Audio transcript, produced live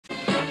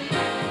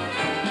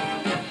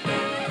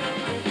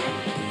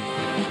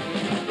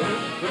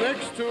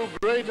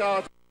great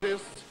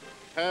artists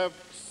have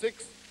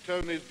 6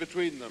 Tonys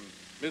between them.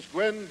 Miss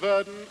Gwen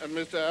Verdon and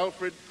Mr.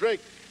 Alfred Drake.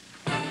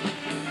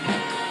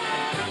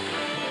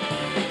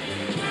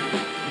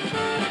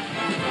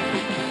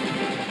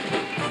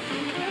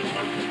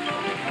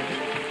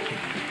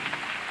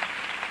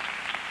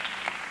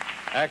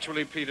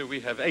 Actually, Peter,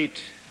 we have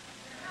 8.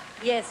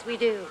 Yes, we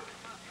do.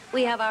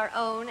 We have our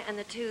own and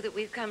the 2 that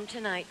we've come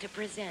tonight to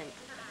present.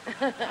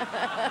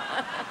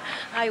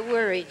 I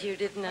worried you,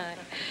 didn't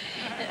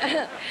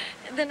I?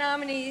 The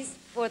nominees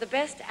for the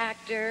Best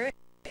Actor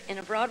in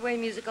a Broadway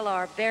musical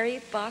are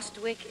Barry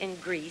Bostwick in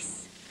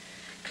Grease,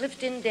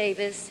 Clifton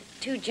Davis,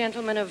 2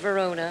 Gentlemen of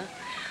Verona,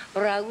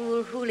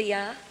 Raul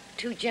Julia,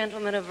 2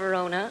 Gentlemen of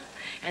Verona,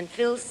 and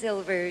Phil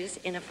Silvers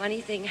in A Funny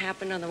Thing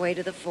Happened on the Way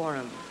to the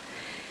Forum.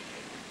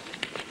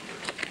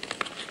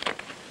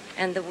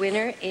 And the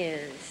winner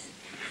is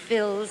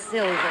Phil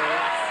Silvers.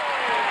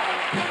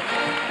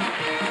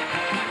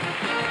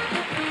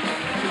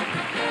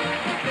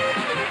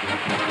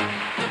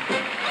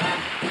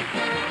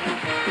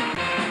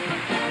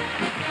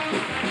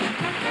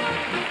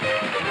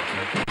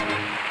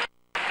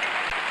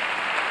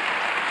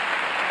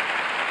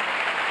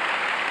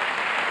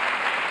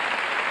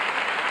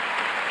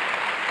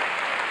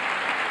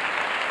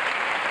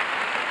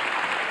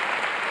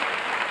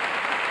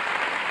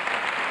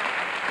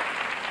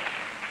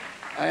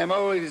 I am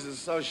always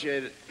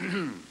associated,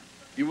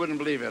 you wouldn't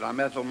believe it, I'm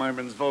Ethel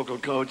Merman's vocal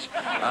coach.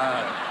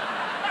 I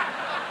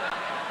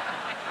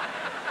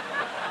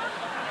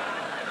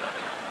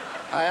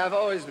have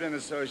always been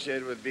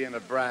associated with being a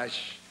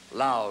brash,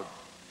 loud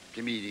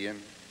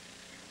comedian.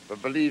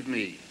 But believe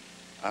me,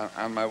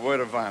 on my word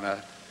of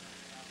honor,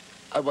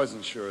 I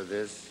wasn't sure of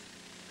this.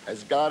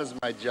 As God is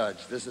my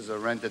judge, this is a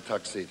rented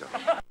tuxedo. In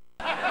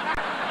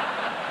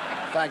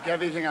fact,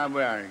 everything I'm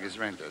wearing is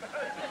rented.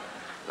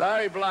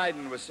 Larry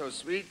Blyden was so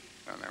sweet,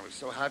 and I was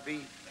so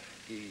happy.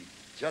 He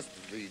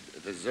justly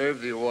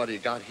deserved the award he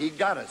got. He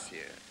got us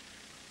here.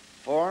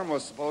 Forum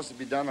was supposed to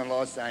be done in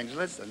Los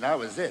Angeles, and that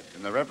was it,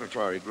 in the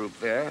repertory group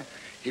there.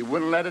 He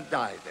wouldn't let it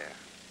die there.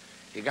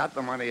 He got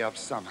the money up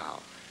somehow,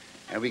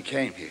 and we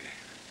came here.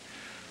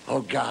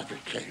 Oh, God, we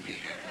came here.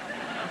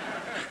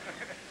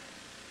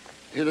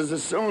 It is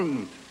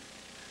assumed.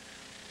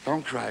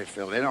 Don't cry,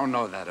 Phil. They don't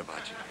know that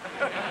about you.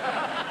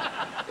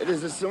 It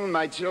is assumed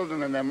my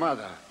children and their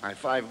mother, my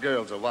 5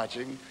 girls, are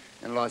watching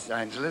in Los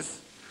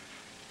Angeles.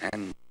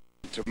 And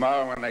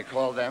tomorrow when I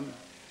call them,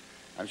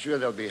 I'm sure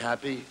they'll be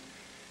happy.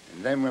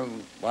 And then we'll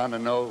want to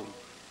know,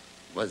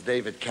 was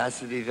David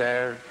Cassidy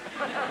there?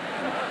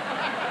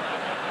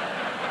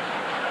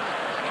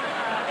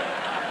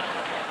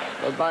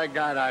 But by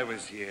God, I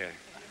was here.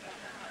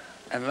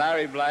 And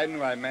Larry Blyden,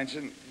 who I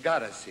mentioned,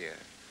 got us here.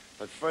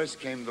 But first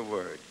came the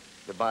word.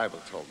 The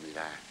Bible told me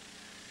that.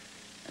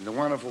 And the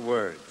wonderful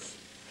words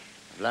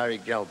of Larry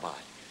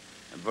Gelbart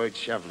and Bert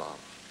Shevlov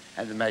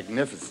and the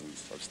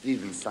magnificence of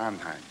Stephen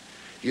Sondheim.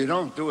 You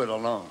don't do it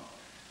alone.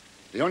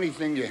 The only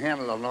thing you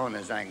handle alone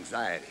is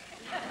anxiety.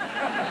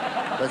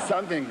 But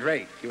something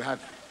great. You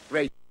have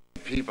great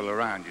people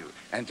around you.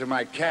 And to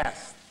my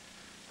cast,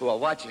 who are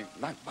watching,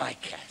 not my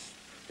cast,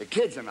 the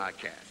kids in our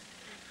cast,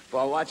 who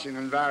are watching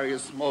in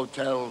various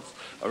motels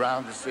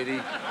around the city.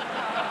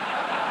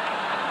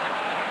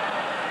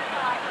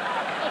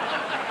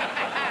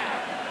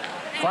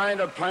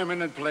 Find a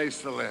permanent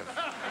place to live.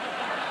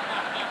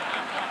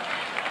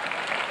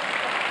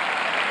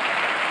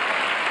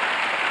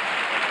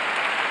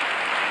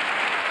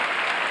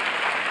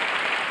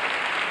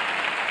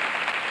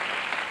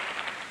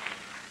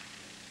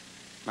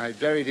 My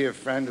very dear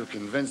friend who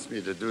convinced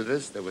me to do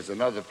this, there was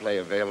another play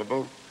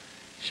available.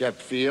 Shep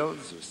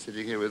Fields, who's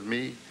sitting here with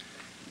me,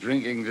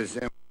 drinking this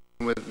in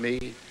with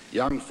me.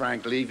 Young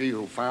Frank Levy,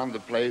 who found the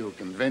play, who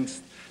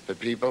convinced the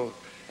people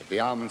at the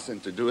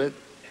Almonson to do it.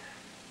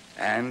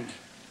 And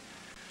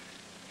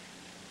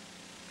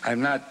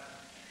I'm not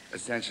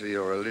essentially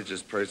a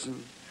religious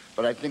person,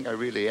 but I think I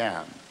really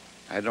am.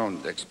 I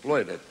don't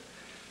exploit it,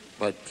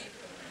 but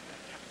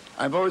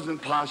I've always been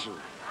partial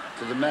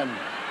to the men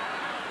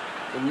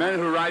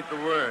who write the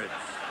words.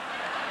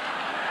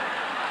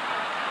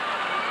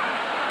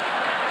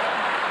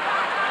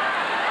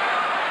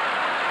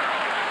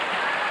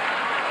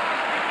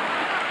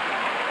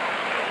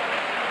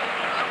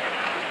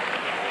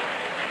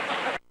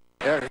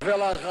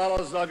 Will euch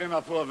alles sagen,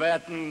 vor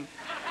Werten.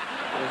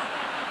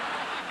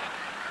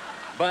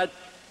 But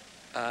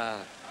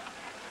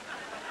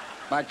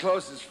my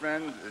closest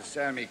friend is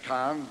Sammy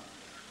Kahn,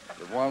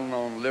 the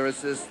well-known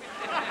lyricist,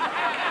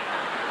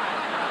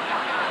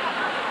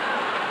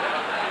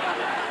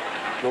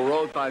 who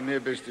wrote by mir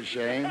bist du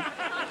schön.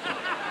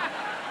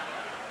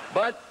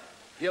 But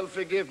he'll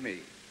forgive me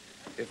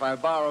if I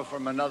borrow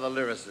from another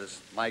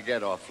lyricist my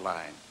get-off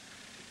line.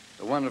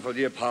 The wonderful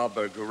Yip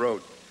Halberg, who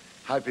wrote,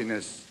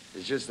 happiness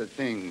is just a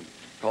thing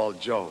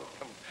called Joe.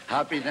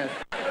 Happiness.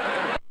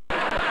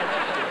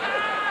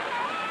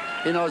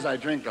 He knows I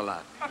drink a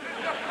lot.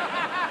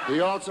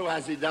 He also,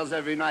 as he does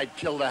every night,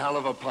 killed a hell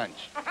of a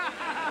punch.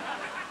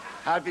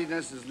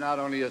 Happiness is not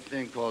only a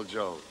thing called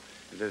Joe.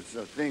 There's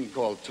a thing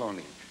called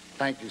Tony.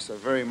 Thank you so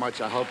very much.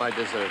 I hope I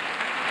deserve it.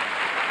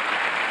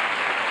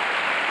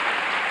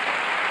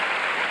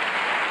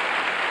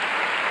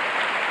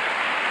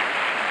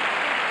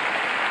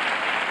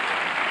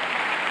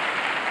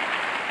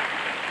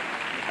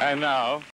 And now,